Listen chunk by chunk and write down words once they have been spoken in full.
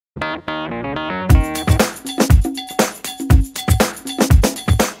Hi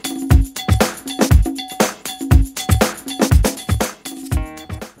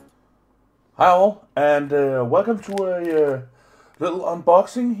all, and welcome to a little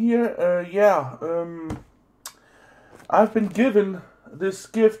unboxing here. I've been given this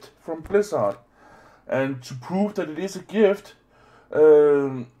gift from Blizzard, and to prove that it is a gift,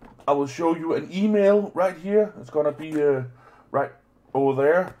 I will show you an email right here. It's gonna be right over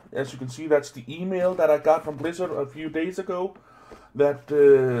there. As you can see, that's the email that I got from Blizzard a few days ago. That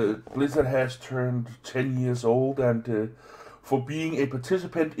Blizzard has turned 10 years old, and for being a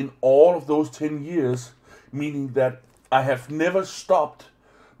participant in all of those 10 years, meaning that I have never stopped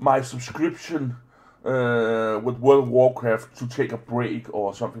my subscription with World of Warcraft to take a break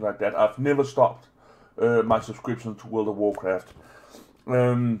or something like that. I've never stopped my subscription to World of Warcraft.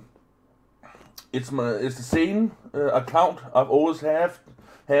 It's the same account I've always had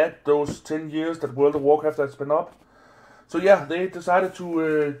those 10 years that World of Warcraft has been up. So yeah, they decided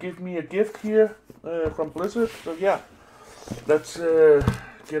to give me a gift here from Blizzard. So yeah. Let's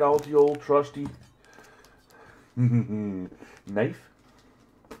get out the old trusty knife.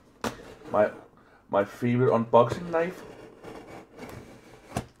 My favorite unboxing knife.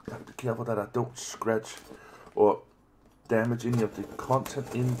 Gotta be careful that I don't scratch or damage any of the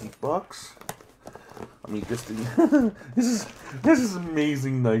content in the box. I mean, this thing. this is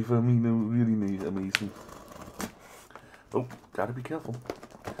amazing knife. I mean, really amazing. Oh, gotta be careful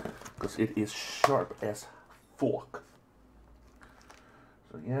because it is sharp as fork.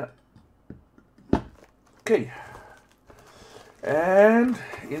 So yeah. Okay. And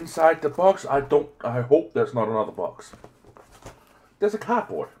inside the box, I hope there's not another box. There's a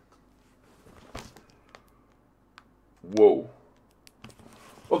cardboard. Whoa.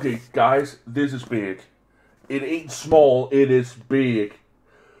 Okay, guys, this is big. It ain't small, it is big.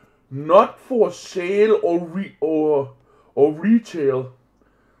 Not for sale or retail.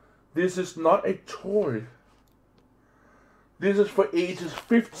 This is not a toy. This is for ages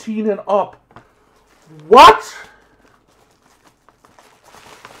 15 and up. What?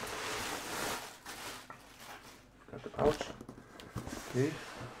 Got the pouch. Okay.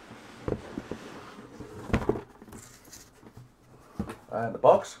 And the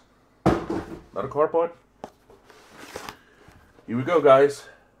box. Not a cardboard. Here we go, guys.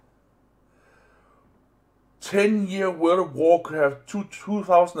 10-year World of Warcraft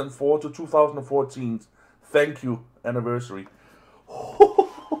 2004 to 2014. Thank you. Anniversary.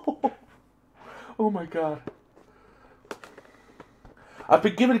 Oh my god. I've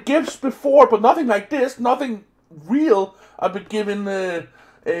been given gifts before, but nothing like this, nothing real. I've been given a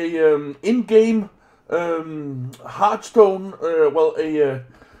in-game Hearthstone, a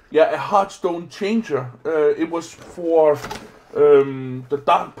Hearthstone changer. It was for the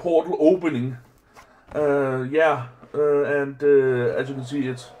Dark Portal opening. And as you can see,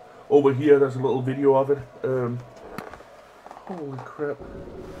 it's over here. There's a little video of it. Holy crap.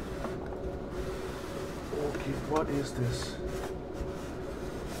 Okay, what is this?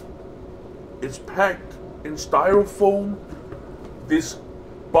 It's packed in styrofoam. This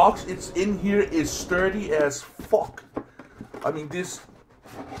box it's in here is sturdy as fuck. I mean, this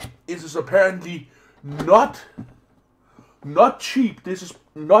is apparently not cheap. This is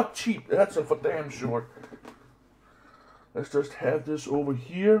not cheap. That's for damn sure. Let's just have this over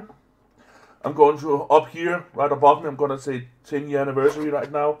here. I'm going to, up here, right above me, I'm going to say 10-year anniversary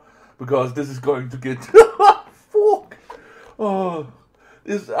right now. Because this is going to get... Fuck! Oh...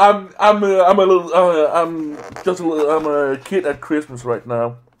 I'm a kid at Christmas right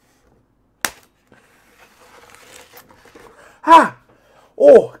now. Ha!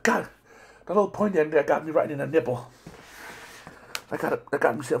 Oh, God! That little pointy end there got me right in the nipple. I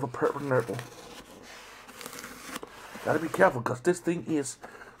got myself a purple nipple. Gotta be careful, because this thing is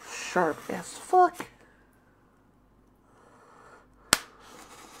sharp as fuck.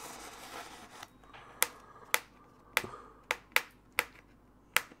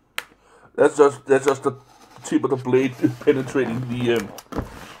 That's just the tip of the blade penetrating the.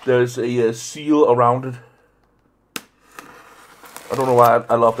 There's a seal around it. I don't know why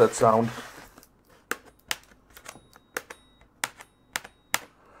I love that sound.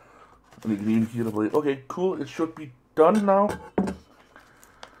 And you can even hear the blade. Okay, cool. It should be done now.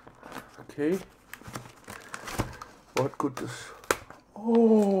 Okay. What could this?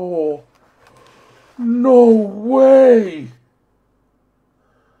 Oh, no way!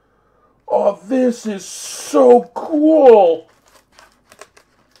 Oh, this is so cool!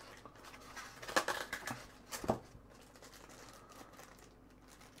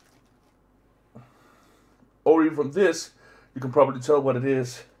 Or even from this, you can probably tell what it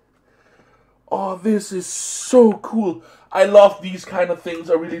is. Oh, this is so cool. I love these kind of things,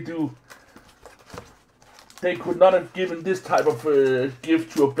 I really do. They could not have given this type of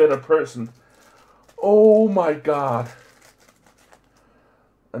gift to a better person. Oh my god.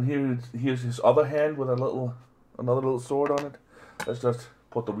 And here's his other hand with another little sword on it. Let's just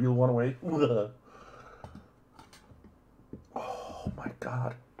put the real one away. Oh my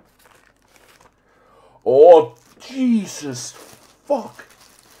god. Oh, Jesus. Fuck.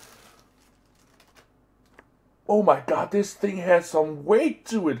 Oh my god, this thing has some weight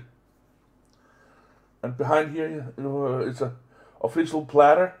to it. And behind here, it's a official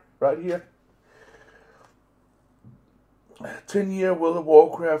platter right here. 10-year World of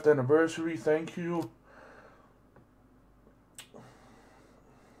Warcraft anniversary, thank you.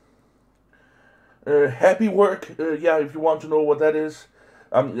 Happy work, yeah, if you want to know what that is.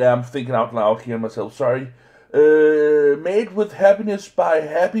 I'm thinking out loud here myself, sorry. Made with happiness by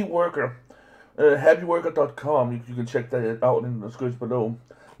Happy Worker. Happyworker.com, you can check that out in the description below.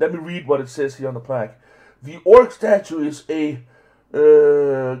 Let me read what it says here on the plaque. The orc statue is a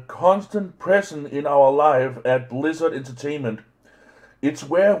constant presence in our life at Blizzard Entertainment. It's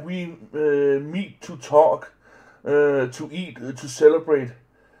where we meet to talk, to eat, to celebrate.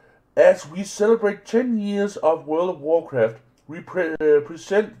 As we celebrate 10 years of World of Warcraft, we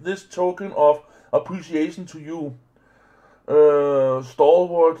present this token of appreciation to you,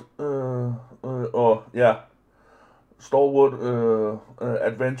 stalwart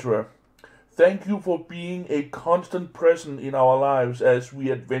adventurer. Thank you for being a constant presence in our lives as we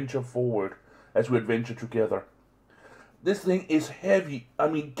adventure forward, as we adventure together. This thing is heavy. I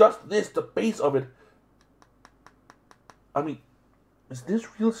mean, just this, the base of it. I mean, is this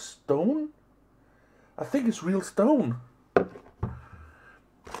real stone? I think it's real stone.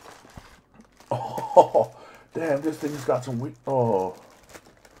 Oh, damn, this thing's got some weight. Oh,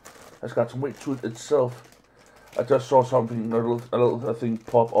 it's got some weight to it itself. I just saw something, a little thing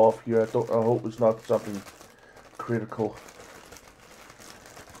pop off here. I hope it's not something critical.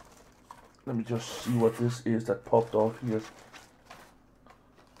 Let me just see what this is that popped off here.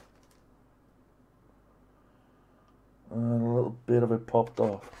 A little bit of it popped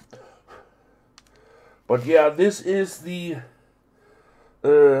off. But yeah, this is the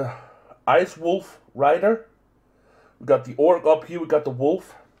Ice Wolf Rider. We got the orc up here, we got the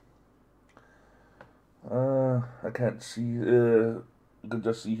wolf. I can't see, you can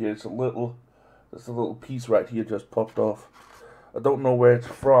just see here, there's a little piece right here just popped off. I don't know where it's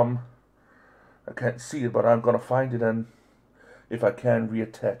from. I can't see it, but I'm gonna find it and if I can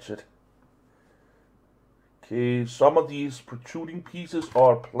reattach it. Okay, some of these protruding pieces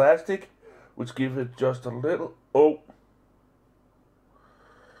are plastic, which give it just a little, oh.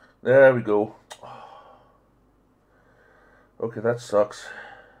 There we go. Okay, that sucks.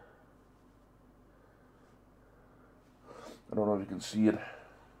 I don't know if you can see it.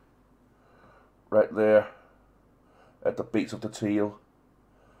 Right there. At the base of the tail.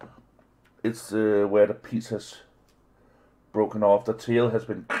 It's where the piece has broken off. The tail has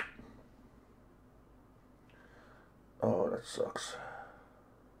been... Oh, that sucks.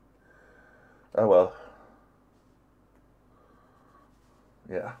 Oh well.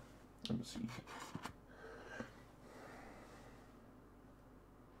 Yeah. Let me see.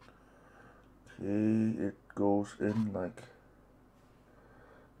 Okay, it goes in like...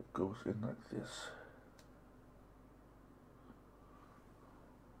 goes in like this.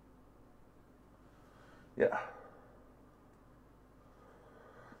 Yeah.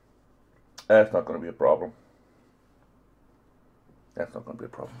 That's not going to be a problem. That's not going to be a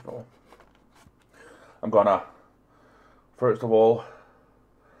problem at all. I'm gonna, first of all,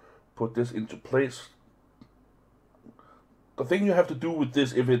 put this into place. The thing you have to do with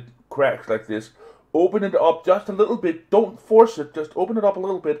this, if it cracks like this, open it up just a little bit. Don't force it. Just open it up a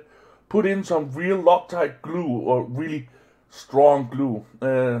little bit. Put in some real Loctite glue or really strong glue.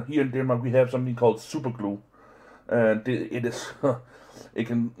 Here in Denmark we have something called super glue, and it is it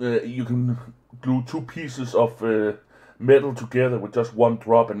can you can glue two pieces of metal together with just one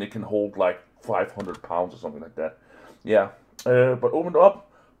drop, and it can hold like 500 pounds or something like that. Yeah, but open it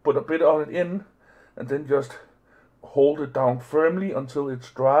up, put a bit of it in, and then just hold it down firmly until it's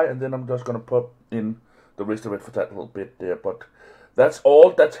dry, and then I'm just gonna put in the rest of it for that little bit there. But that's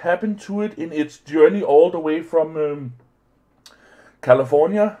all that's happened to it in its journey all the way from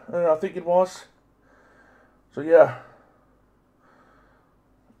California, I think it was. So yeah,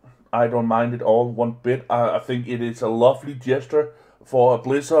 I don't mind it all one bit. I think it is a lovely gesture for a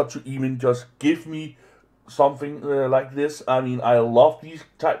Blizzard to even just give me something like this. I mean, I love these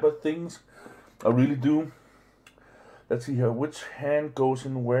type of things. I really do. Let's see here, which hand goes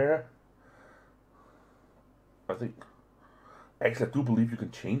in where? I think, actually I do believe you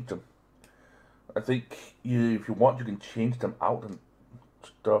can change them. I think if you want, you can change them out and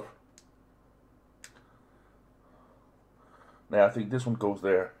stuff. Now I think this one goes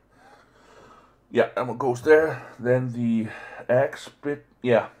there. Yeah, that one goes there. Then the axe bit,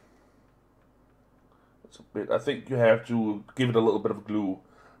 yeah. It's a bit, I think you have to give it a little bit of glue.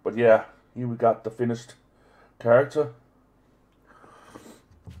 But yeah, here we got the finished character.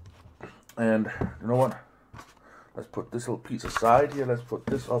 And you know what? Let's put this little piece aside here. Let's put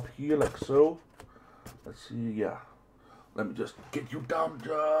this up here like so. Let's see, yeah. Let me just get you down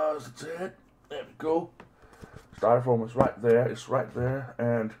just a tad. There we go. Styrofoam is right there. It's right there.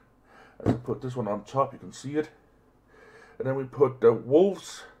 And as I put this one on top, you can see it. And then we put the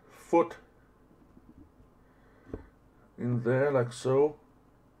wolf's foot in there like so.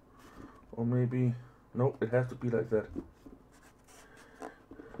 Or maybe, nope, it has to be like that.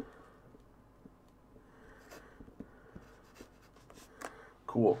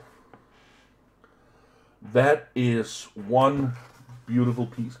 Cool. That is one beautiful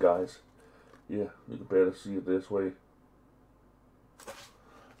piece, guys. Yeah, you can better see it this way.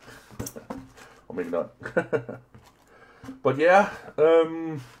 Or maybe not. But yeah, I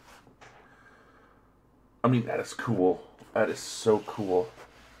mean, that is cool. That is so cool.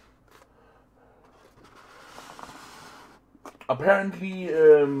 Apparently,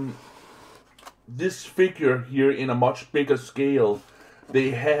 this figure here in a much bigger scale,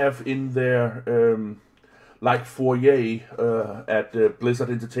 they have in their like foyer at Blizzard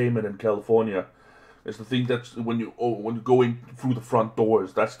Entertainment in California. It's the thing that's when you go in through the front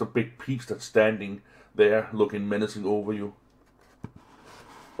doors. That's the big piece that's standing there, looking menacing over you.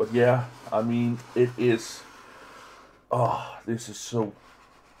 But yeah, I mean, it is. Oh, this is so.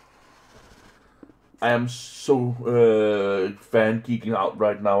 I am so fan geeking out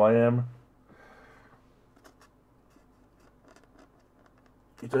right now. I am.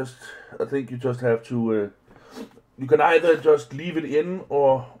 I think you just have to. You can either just leave it in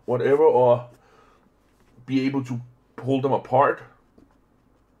or whatever, or be able to pull them apart.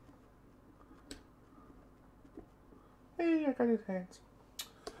 Hey, I got his hands.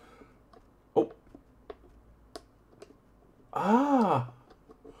 Oh. Ah.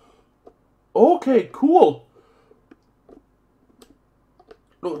 Okay, cool.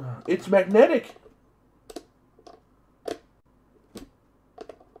 Look, it's magnetic.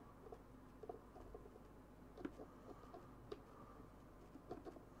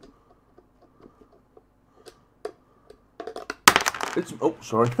 It's, oh,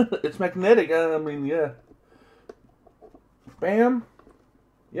 sorry. It's magnetic. I mean, yeah. Bam.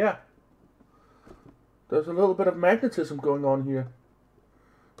 Yeah. There's a little bit of magnetism going on here.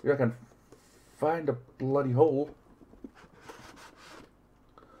 Yeah, I can find a bloody hole.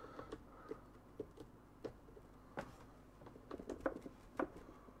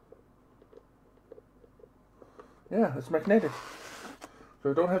 Yeah, it's magnetic. So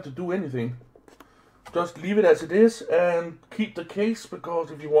you don't have to do anything. Just leave it as it is and keep the case,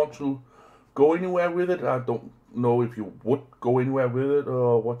 because if you want to go anywhere with it, I don't know if you would go anywhere with it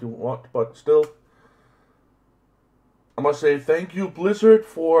or what you want, but still. I must say thank you, Blizzard,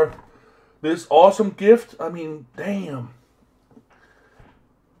 for this awesome gift. I mean, damn.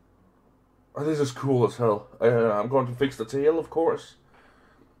 Oh, this is cool as hell. I'm going to fix the tail, of course.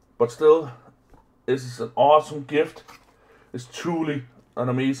 But still, this is an awesome gift. It's truly an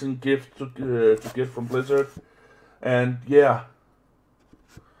amazing gift to get from Blizzard. And yeah,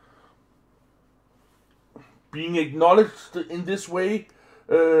 being acknowledged in this way,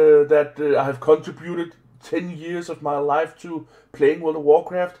 that I have contributed 10 years of my life to playing World of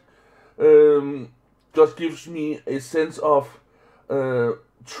Warcraft, just gives me a sense of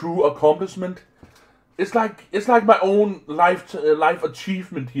true accomplishment. It's like my own life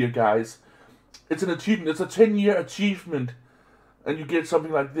achievement here, guys. It's an achievement. It's a 10-year achievement. And you get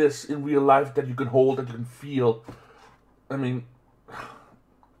something like this in real life that you can hold, that you can feel. I mean,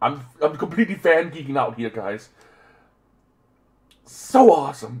 I'm completely fan geeking out here, guys. So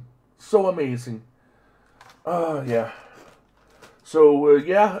awesome, so amazing. Yeah. So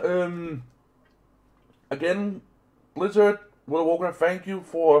yeah. Again, Blizzard, World of Warcraft, thank you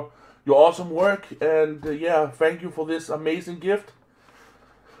for your awesome work, and yeah, thank you for this amazing gift.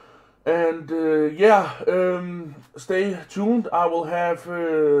 And yeah, stay tuned. I will have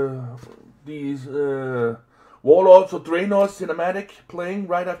these Warlords of Draenor cinematic playing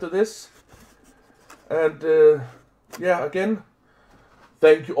right after this. And yeah, again,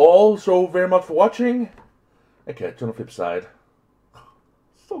 thank you all so very much for watching. Okay, turn on the flip side.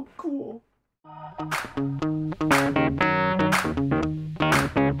 So cool.